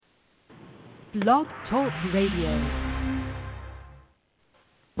Blog Talk Radio.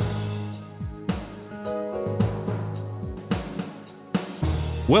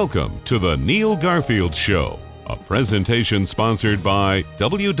 Welcome to the Neil Garfield Show, a presentation sponsored by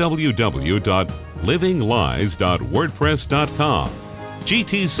www.livinglies.wordpress.com,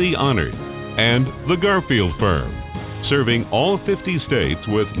 GTC Honored, and The Garfield Firm, serving all 50 states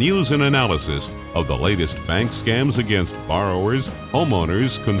with news and analysis of the latest bank scams against borrowers, homeowners,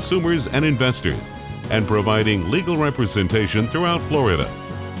 consumers, and investors, and providing legal representation throughout Florida.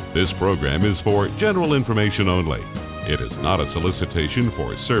 This program is for general information only. It is not a solicitation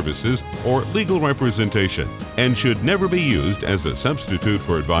for services or legal representation and should never be used as a substitute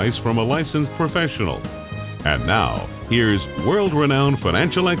for advice from a licensed professional. And now, here's world-renowned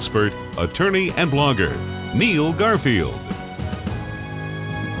financial expert, attorney, and blogger, Neil Garfield.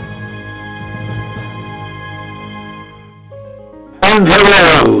 And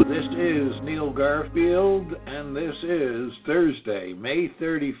hello, this is Neil Garfield, and this is Thursday, May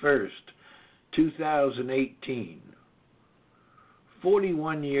 31st, 2018.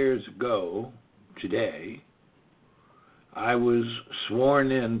 41 years ago, today, I was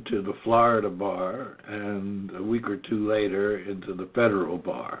sworn into the Florida bar, and a week or two later into the federal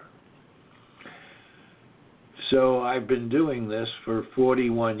bar. So I've been doing this for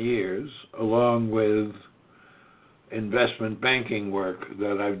 41 years, along with investment banking work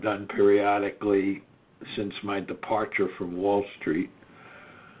that I've done periodically since my departure from Wall Street.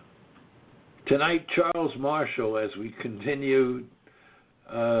 Tonight, Charles Marshall, as we continue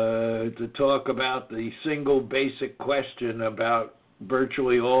to talk about the single basic question about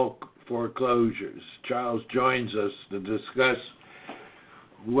virtually all foreclosures. Charles joins us to discuss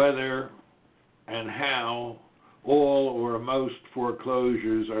whether and how all or most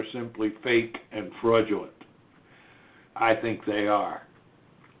foreclosures are simply fake and fraudulent. I think they are.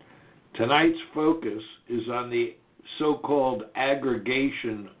 Tonight's focus is on the so-called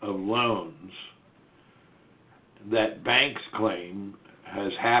aggregation of loans that banks claim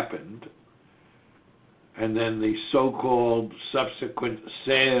has happened, and then the so-called subsequent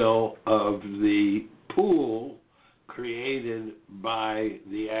sale of the pool created by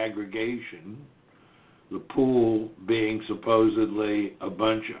the aggregation, the pool being supposedly a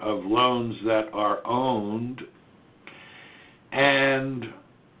bunch of loans that are owned, and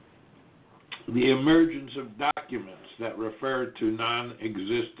the emergence of documents that refer to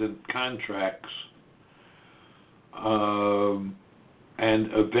non-existent contracts and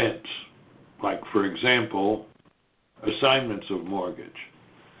events, like, for example, assignments of mortgage.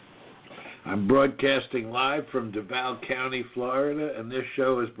 I'm broadcasting live from Duval County, Florida, and this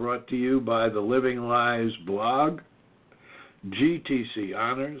show is brought to you by the Living Lies blog, GTC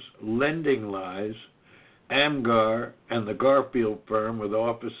Honors, Lending Lies, AMGAR, and the Garfield Firm with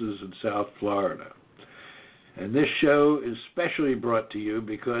offices in South Florida. And this show is specially brought to you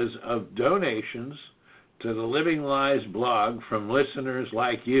because of donations to the Living Lies blog from listeners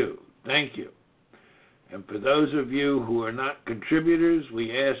like you. Thank you. And for those of you who are not contributors,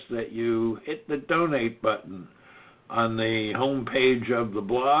 we ask that you hit the donate button on the homepage of the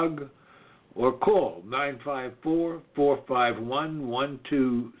blog or call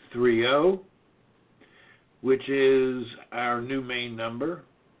 954-451-1230, which is our new main number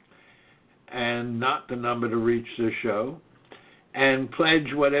and not the number to reach the show, and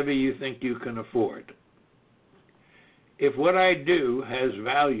pledge whatever you think you can afford. If what I do has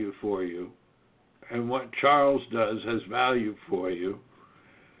value for you, and what Charles does has value for you,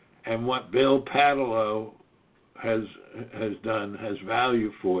 and what Bill Padelow has done has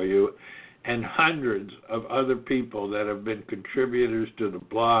value for you, and hundreds of other people that have been contributors to the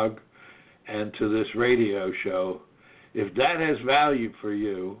blog and to this radio show, if that has value for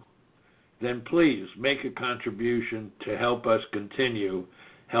you, then please make a contribution to help us continue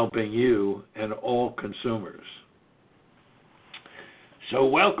helping you and all consumers. So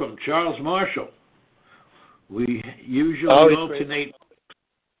welcome, Charles Marshall. We usually alternate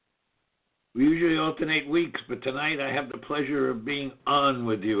weeks, but tonight I have the pleasure of being on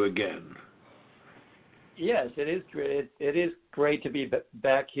with you again. Yes, it is great. It is great to be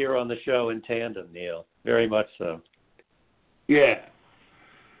back here on the show in tandem, Neil. Very much so. Yeah.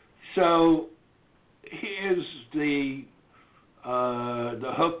 So here's the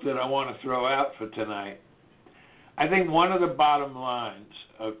hook that I want to throw out for tonight. I think one of the bottom lines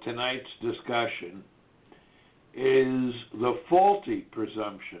of tonight's discussion is the faulty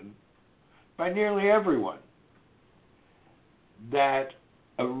presumption by nearly everyone that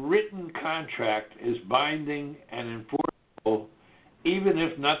a written contract is binding and enforceable even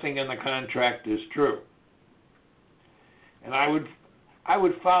if nothing in the contract is true. And I would I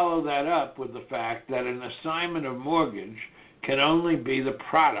would follow that up with the fact that an assignment of mortgage can only be the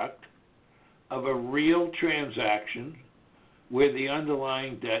product of a real transaction where the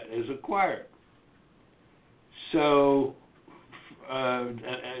underlying debt is acquired. So,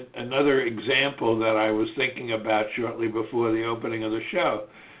 another example that I was thinking about shortly before the opening of the show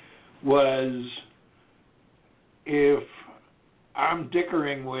was if I'm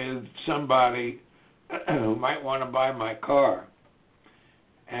dickering with somebody who might want to buy my car,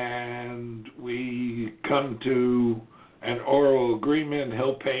 and we come to an oral agreement,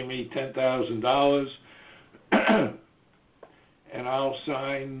 he'll pay me $10,000, and I'll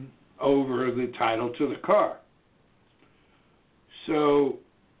sign over the title to the car. So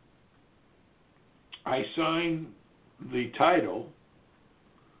I sign the title.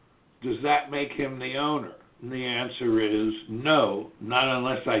 Does that make him the owner? And the answer is no, not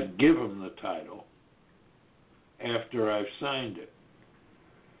unless I give him the title after I've signed it.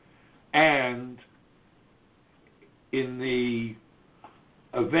 And in the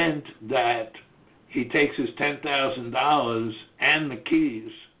event that he takes his $10,000 and the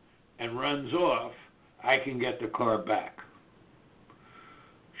keys and runs off, I can get the car back.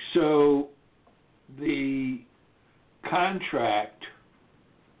 So the contract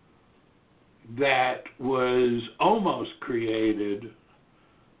that was almost created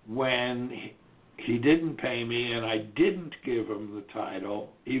when he didn't pay me and I didn't give him the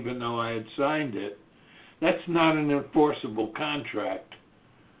title, even though I had signed it, that's not an enforceable contract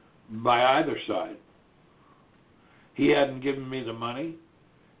by either side. He hadn't given me the money,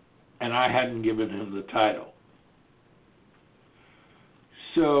 and I hadn't given him the title.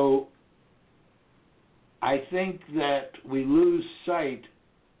 So I think that we lose sight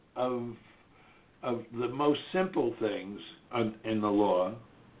of the most simple things in the law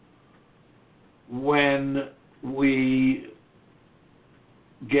when we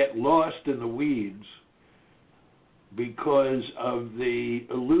get lost in the weeds because of the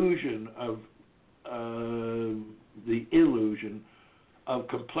illusion of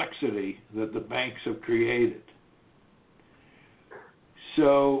complexity that the banks have created.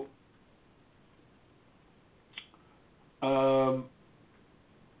 So, well,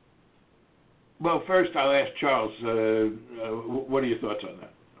 first I'll ask Charles, what are your thoughts on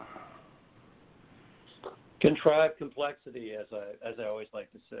that? Contrived complexity, as I always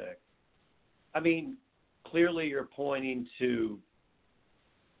like to say. I mean, clearly you're pointing to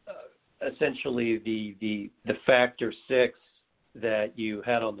essentially the factor 6 that you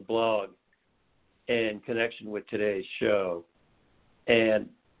had on the blog in connection with today's show. And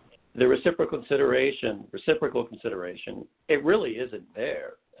the reciprocal consideration, it really isn't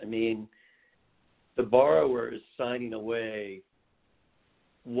there. I mean, the borrower is signing away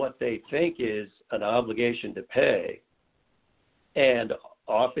what they think is an obligation to pay. And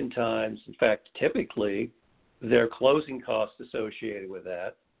oftentimes, in fact, typically, there are closing costs associated with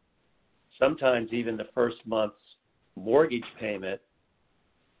that. Sometimes even the first month's mortgage payment.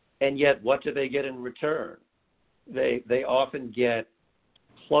 And yet, what do they get in return? They often get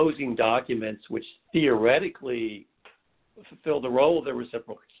closing documents which theoretically fulfill the role of the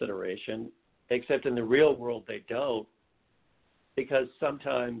reciprocal consideration, except in the real world they don't, because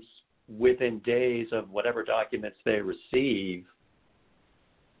sometimes within days of whatever documents they receive,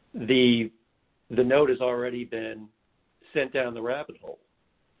 the note has already been sent down the rabbit hole.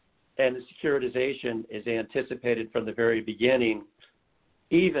 And the securitization is anticipated from the very beginning,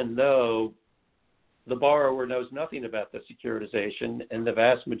 even though the borrower knows nothing about the securitization, and the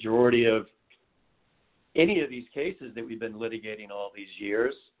vast majority of any of these cases that we've been litigating all these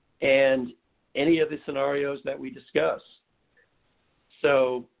years, and any of the scenarios that we discuss.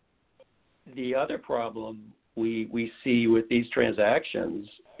 So the other problem we see with these transactions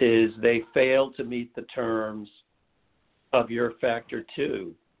is they fail to meet the terms of your factor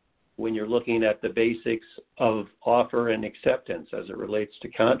 2 when you're looking at the basics of offer and acceptance as it relates to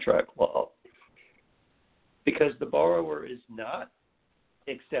contract law. Because the borrower is not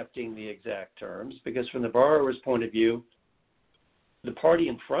accepting the exact terms, because from the borrower's point of view, the party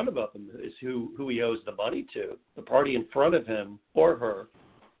in front of him is who he owes the money to. The party in front of him or her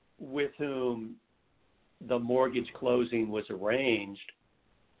with whom the mortgage closing was arranged,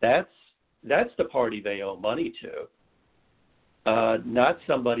 that's the party they owe money to, not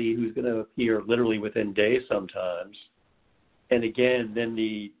somebody who's going to appear literally within days sometimes. And again, then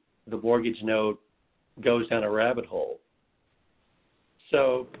the mortgage note goes down a rabbit hole.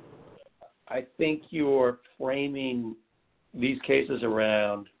 So I think you're framing these cases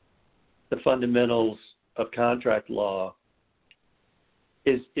around the fundamentals of contract law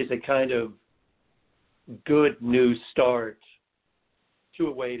is a kind of good new start to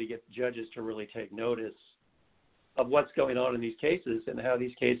a way to get judges to really take notice of what's going on in these cases and how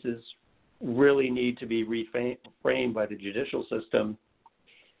these cases really need to be reframed by the judicial system.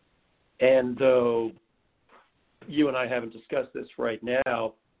 And though you and I haven't discussed this right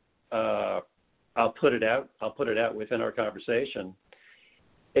now, I'll put it out within our conversation.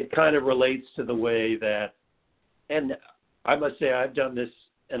 It kind of relates to the way that, and I must say I've done this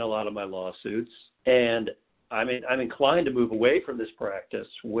in a lot of my lawsuits, and I'm inclined to move away from this practice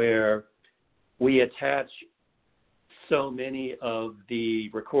where we attach so many of the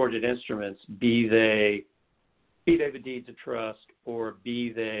recorded instruments, be they the deeds of trust or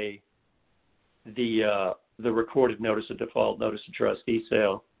be they the recorded notice of default, notice of trustee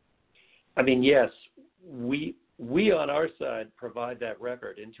sale. I mean, yes, we on our side provide that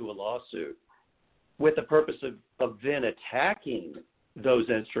record into a lawsuit with the purpose of then attacking those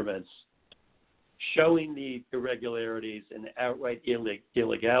instruments, showing the irregularities and outright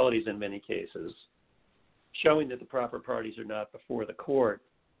illegalities in many cases, showing that the proper parties are not before the court,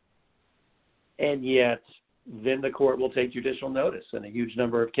 and yet then the court will take judicial notice in a huge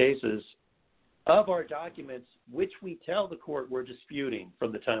number of cases of our documents, which we tell the court we're disputing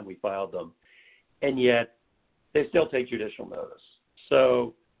from the time we filed them, and yet they still take judicial notice.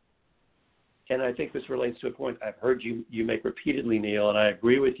 So, and I think this relates to a point I've heard you make repeatedly, Neil, and I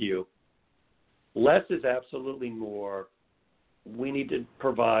agree with you. Less is absolutely more. We need to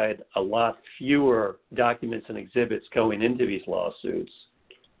provide a lot fewer documents and exhibits going into these lawsuits,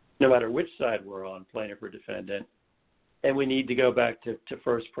 no matter which side we're on, plaintiff or defendant. And we need to go back to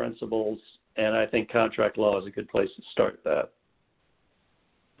first principles, and I think contract law is a good place to start that.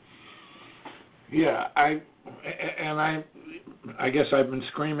 Yeah, I guess I've been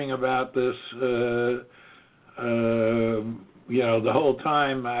screaming about this, the whole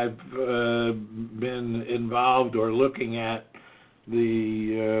time I've been involved or looking at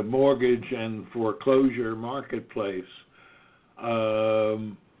the mortgage and foreclosure marketplace. I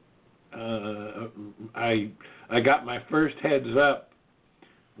got my first heads up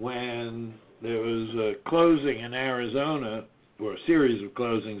when there was a closing in Arizona, or a series of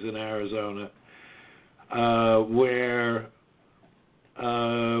closings in Arizona, where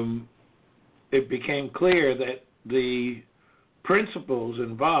it became clear that the principals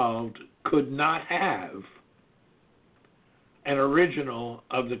involved could not have an original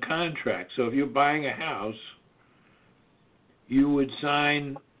of the contract. So if you're buying a house, you would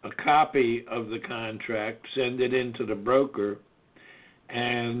sign a copy of the contract, send it in to the broker,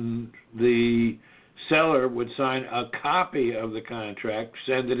 and the seller would sign a copy of the contract,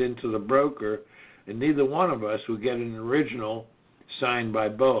 send it into the broker, and neither one of us would get an original signed by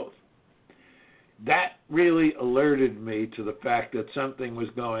both. That really alerted me to the fact that something was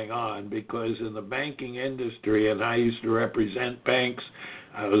going on, because in the banking industry, and I used to represent banks,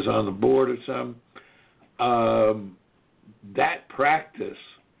 I was on the board of some, that practice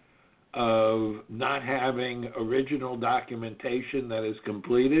of not having original documentation that is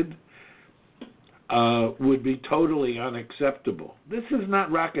completed would be totally unacceptable. This is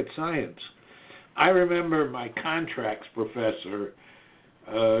not rocket science. I remember my contracts professor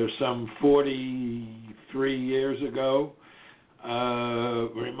some 43 years ago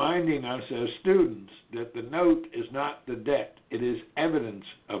reminding us as students that the note is not the debt, it is evidence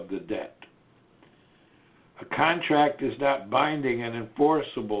of the debt. A contract is not binding and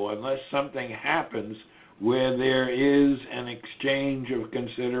enforceable unless something happens where there is an exchange of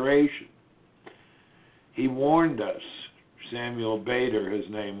consideration. He warned us, Samuel Bader, his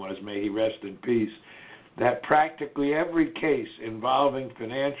name was, may he rest in peace, that practically every case involving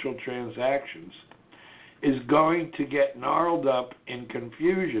financial transactions is going to get gnarled up in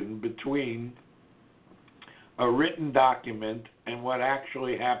confusion between a written document and what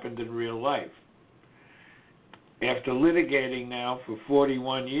actually happened in real life. After litigating now for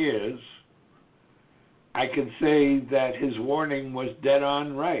 41 years, I can say that his warning was dead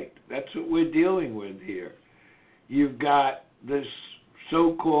on right. That's what we're dealing with here. You've got this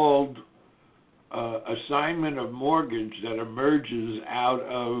so-called assignment of mortgage that emerges out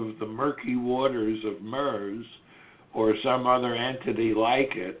of the murky waters of MERS or some other entity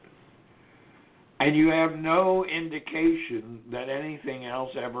like it, and you have no indication that anything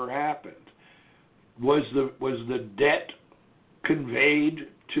else ever happened. Was the debt conveyed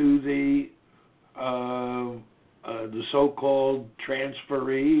to the so-called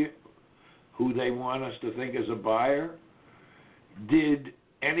transferee, who they want us to think is a buyer? Did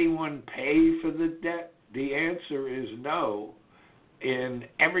anyone pay for the debt? The answer is no. In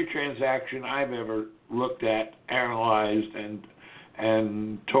every transaction I've ever looked at, analyzed,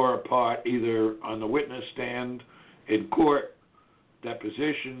 and tore apart, either on the witness stand, in court,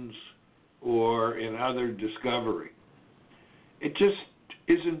 depositions or in other discovery. It just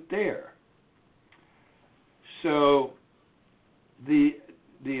isn't there. So the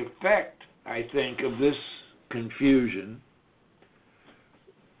effect, I think, of this confusion,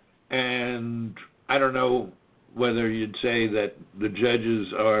 and I don't know whether you'd say that the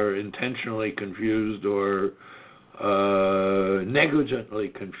judges are intentionally confused or negligently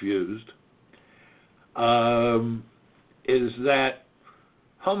confused, is that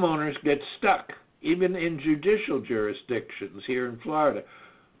homeowners get stuck, even in judicial jurisdictions here in Florida,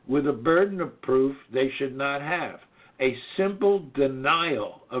 with a burden of proof they should not have. A simple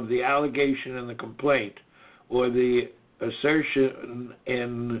denial of the allegation in the complaint or the assertion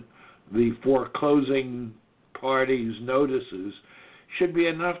in the foreclosing parties' notices should be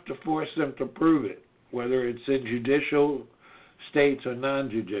enough to force them to prove it, whether it's in judicial states or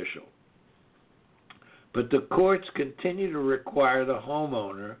non-judicial. But the courts continue to require the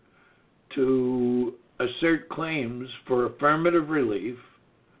homeowner to assert claims for affirmative relief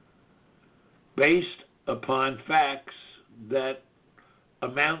based upon facts that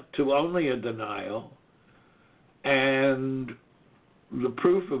amount to only a denial and the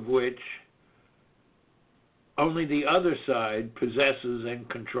proof of which only the other side possesses and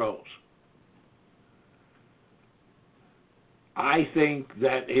controls. I think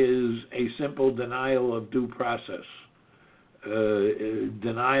that is a simple denial of due process.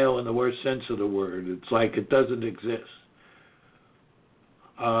 Denial in the worst sense of the word. It's like it doesn't exist.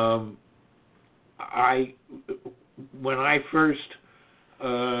 When I first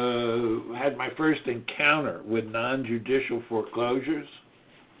had my first encounter with non-judicial foreclosures,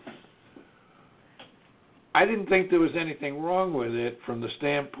 I didn't think there was anything wrong with it from the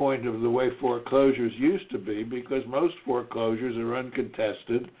standpoint of the way foreclosures used to be, because most foreclosures are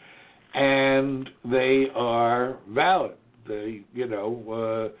uncontested and they are valid. They,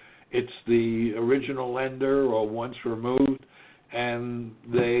 it's the original lender or once removed, and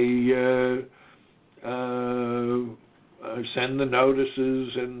they send the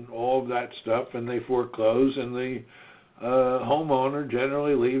notices and all of that stuff, and they foreclose, and the homeowner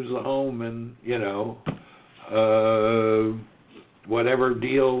generally leaves the home, and whatever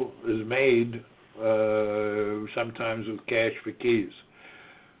deal is made, sometimes with cash for keys.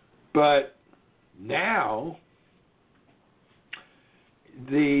 But now,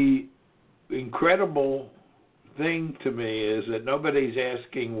 the incredible thing to me is that nobody's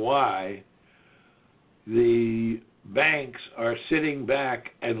asking why the banks are sitting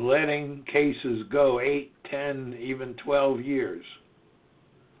back and letting cases go 8, 10, even 12 years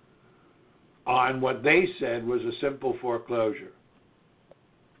on what they said was a simple foreclosure.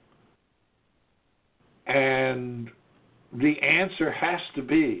 And the answer has to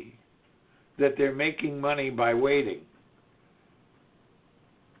be that they're making money by waiting.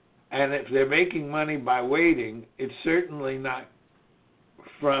 And if they're making money by waiting, it's certainly not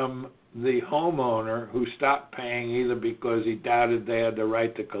from the homeowner who stopped paying either because he doubted they had the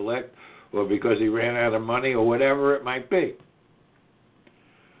right to collect or because he ran out of money or whatever it might be.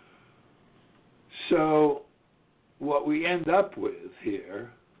 So what we end up with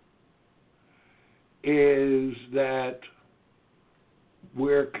here is that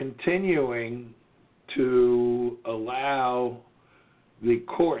we're continuing to allow the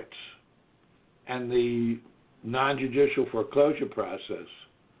courts and the non-judicial foreclosure process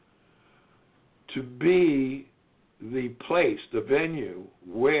to be the place, the venue,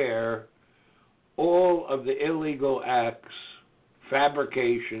 where all of the illegal acts,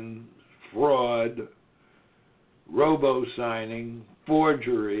 fabrication, fraud, robo-signing,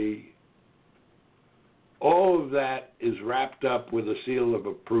 forgery, all of that is wrapped up with a seal of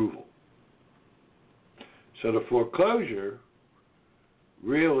approval. So the foreclosure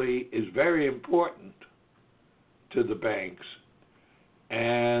really is very important to the banks,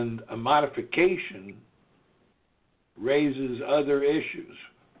 and a modification raises other issues.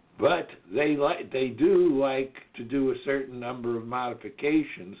 But they do like to do a certain number of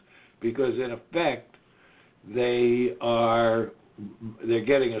modifications because, in effect, they're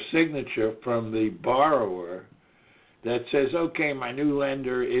getting a signature from the borrower that says, okay, my new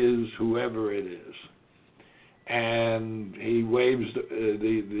lender is whoever it is. And he waives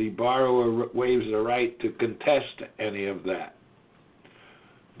the borrower waives the right to contest any of that,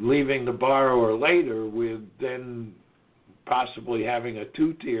 leaving the borrower later with then possibly having a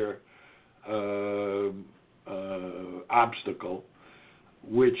two-tier obstacle,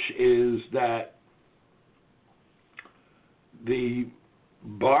 which is that the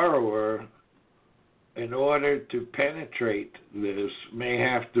borrower, in order to penetrate this, may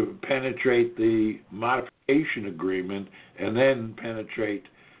have to penetrate the modification aggregation agreement and then penetrate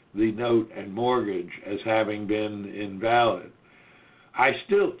the note and mortgage as having been invalid. I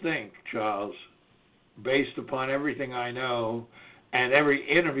still think, Charles, based upon everything I know and every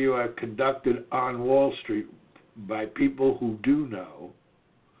interview I've conducted on Wall Street by people who do know,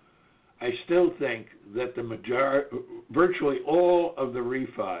 I still think that virtually all of the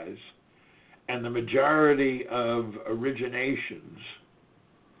refis and the majority of originations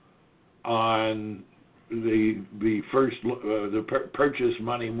on the purchase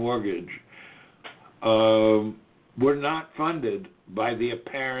money mortgage were not funded by the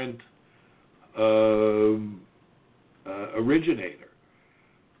apparent originator.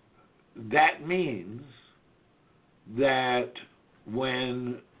 That means that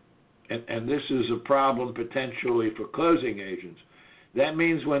when, and this is a problem potentially for closing agents, that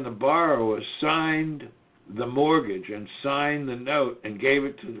means when the borrower signed the mortgage and signed the note and gave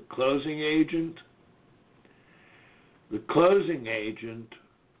it to the closing agent, the closing agent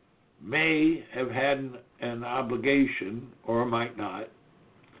may have had an obligation, or might not,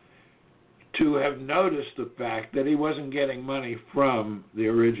 to have noticed the fact that he wasn't getting money from the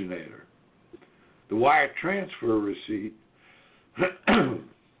originator. The wire transfer receipt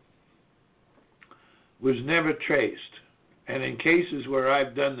was never traced. And in cases where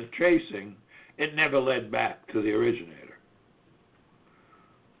I've done the tracing, it never led back to the originator.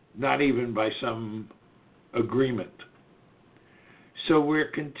 Not even by some agreement. So we're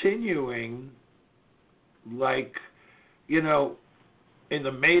continuing like, in the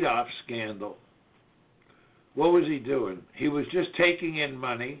Madoff scandal. What was he doing? He was just taking in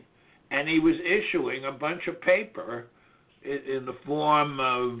money, and he was issuing a bunch of paper in the form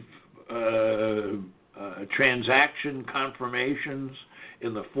of transaction confirmations,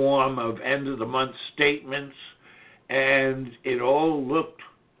 in the form of end-of-the-month statements, and it all looked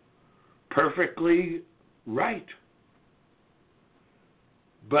perfectly right.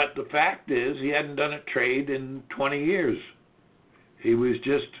 But the fact is, he hadn't done a trade in 20 years. He was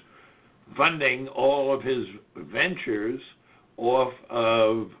just funding all of his ventures off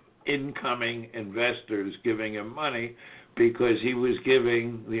of incoming investors giving him money because he was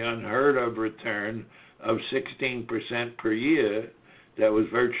giving the unheard of return of 16% per year that was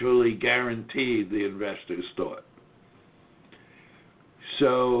virtually guaranteed, the investors thought.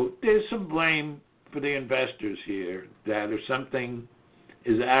 So there's some blame for the investors here that if something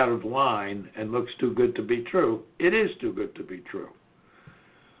is out of line and looks too good to be true, it is too good to be true.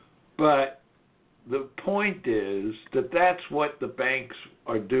 But the point is that that's what the banks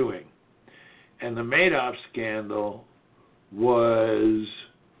are doing. And the Madoff scandal was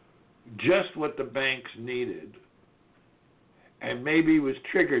just what the banks needed, and maybe was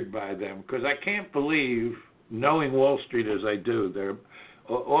triggered by them, because I can't believe, knowing Wall Street as I do,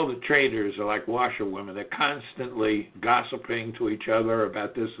 all the traders are like washerwomen. They're constantly gossiping to each other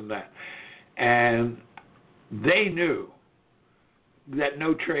about this and that. And they knew that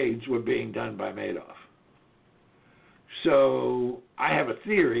no trades were being done by Madoff. So I have a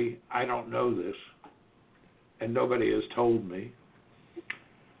theory, I don't know this, and nobody has told me,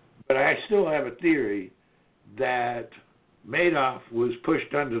 but I still have a theory that Madoff was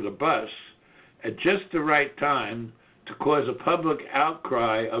pushed under the bus at just the right time to cause a public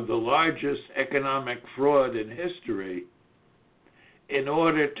outcry of the largest economic fraud in history in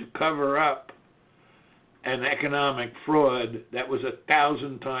order to cover up an economic fraud that was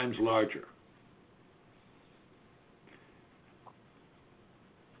 1,000 times larger.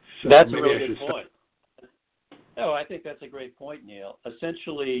 So that's a really good point. No, I think that's a great point, Neil.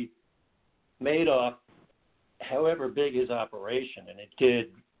 Essentially, Madoff, however big his operation, and it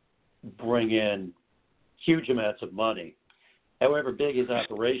did bring in huge amounts of money, however big his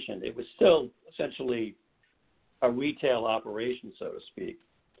operation, it was still essentially a retail operation, so to speak.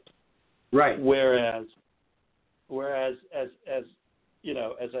 Right. Whereas as you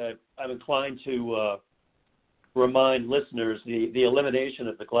know, I'm inclined to remind listeners the elimination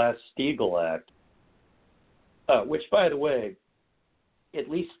of the Glass-Steagall Act, which, by the way, at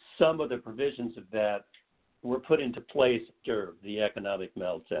least some of the provisions of that were put into place after the economic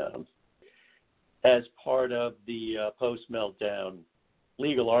meltdown as part of the post-meltdown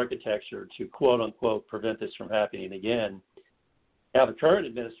legal architecture to, quote-unquote, prevent this from happening again. Now, the current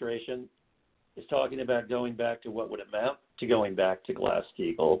administration is talking about going back to what would amount to going back to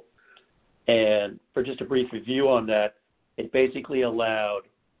Glass-Steagall. And for just a brief review on that, it basically allowed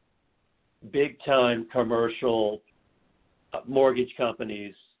big-time commercial mortgage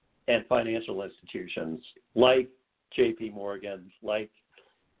companies and financial institutions like J.P. Morgan, like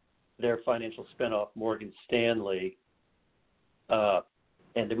their financial spinoff Morgan Stanley,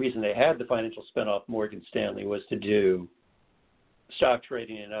 And the reason they had the financial spinoff Morgan Stanley was to do stock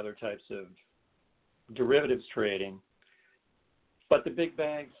trading and other types of derivatives trading. But the big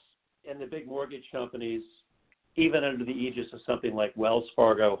banks and the big mortgage companies, even under the aegis of something like Wells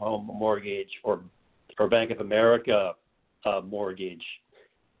Fargo Home Mortgage or Bank of America Mortgage,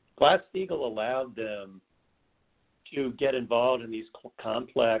 Glass-Steagall allowed them to get involved in these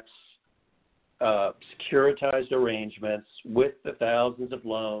complex securitized arrangements with the thousands of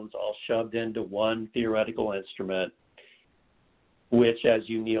loans all shoved into one theoretical instrument, which, as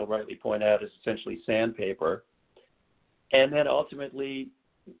you, Neil, rightly point out, is essentially sandpaper. And then ultimately,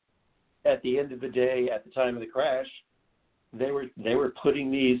 at the end of the day, at the time of the crash, they were putting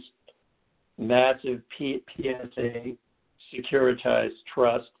these massive PSA securitized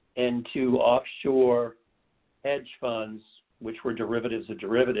trust into offshore hedge funds, which were derivatives of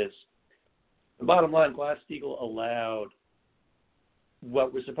derivatives. The bottom line, Glass-Steagall allowed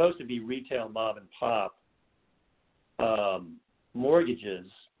what were supposed to be retail mom and pop mortgages,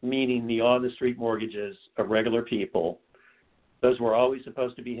 meaning the on-the-street mortgages of regular people. Those were always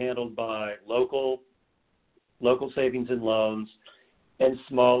supposed to be handled by local savings and loans and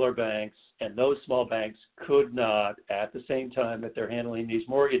smaller banks, and those small banks could not, at the same time that they're handling these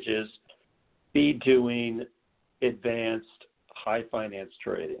mortgages, be doing advanced high finance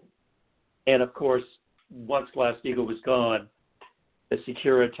trading. And of course, once Glass-Steagall was gone, the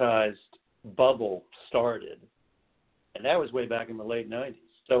securitized bubble started. And that was way back in the late 90s.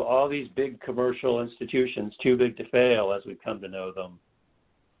 So all these big commercial institutions, too big to fail as we've come to know them,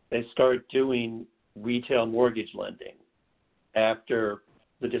 they start doing retail mortgage lending after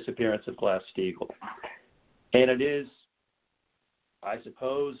the disappearance of Glass-Steagall. And it is, I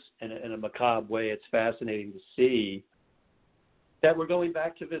suppose, in a macabre way, it's fascinating to see that we're going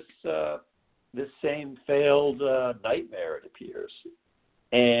back to this same failed nightmare, it appears.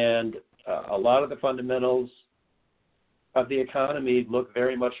 And a lot of the fundamentals of the economy look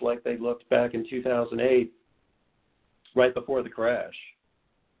very much like they looked back in 2008, right before the crash.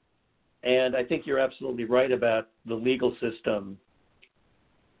 And I think you're absolutely right about the legal system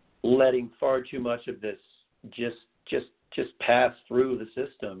letting far too much of this just pass through the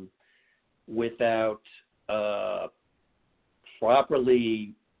system without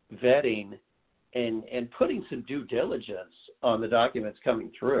properly vetting and putting some due diligence on the documents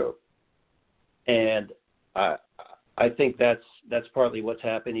coming through. And I think that's partly what's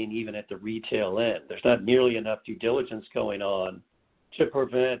happening even at the retail end. There's not nearly enough due diligence going on to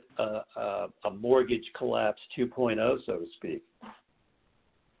prevent a mortgage collapse 2.0, so to speak.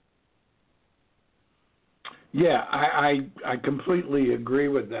 Yeah, I completely agree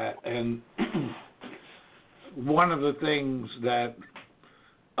with that. And one of the things that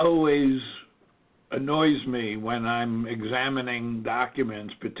always annoys me when I'm examining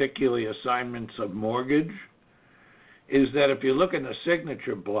documents, particularly assignments of mortgage, is that if you look in the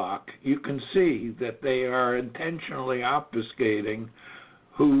signature block, you can see that they are intentionally obfuscating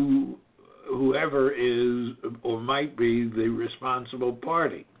whoever is or might be the responsible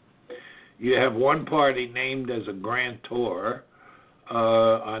party. You have one party named as a grantor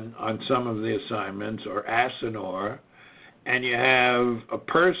on some of the assignments, or assignor, and you have a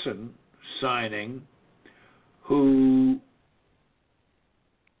person signing who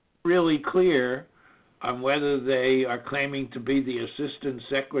really clear on whether they are claiming to be the assistant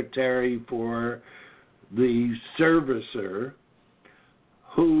secretary for the servicer,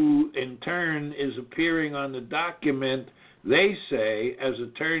 who in turn is appearing on the document, they say, as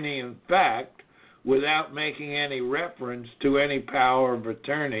attorney in fact, without making any reference to any power of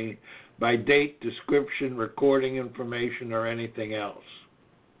attorney by date, description, recording information, or anything else.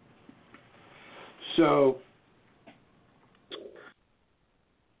 So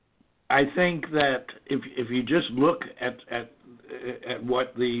I think that if you just look at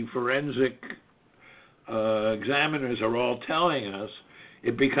what the forensic examiners are all telling us,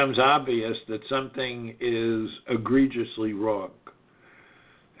 it becomes obvious that something is egregiously wrong.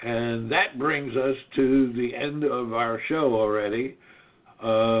 And that brings us to the end of our show already.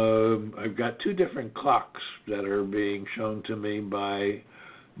 I've got two different clocks that are being shown to me by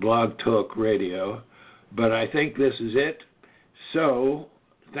Blog Talk Radio, but I think this is it. So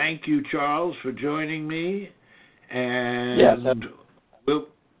thank you, Charles, for joining me, and yes,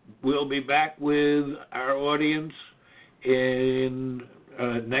 we'll be back with our audience in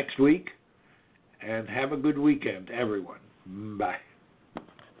next week, and have a good weekend, everyone. Bye.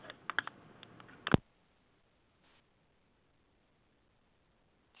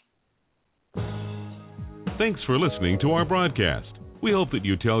 Thanks for listening to our broadcast. We hope that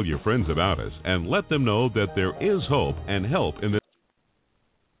you tell your friends about us and let them know that there is hope and help in this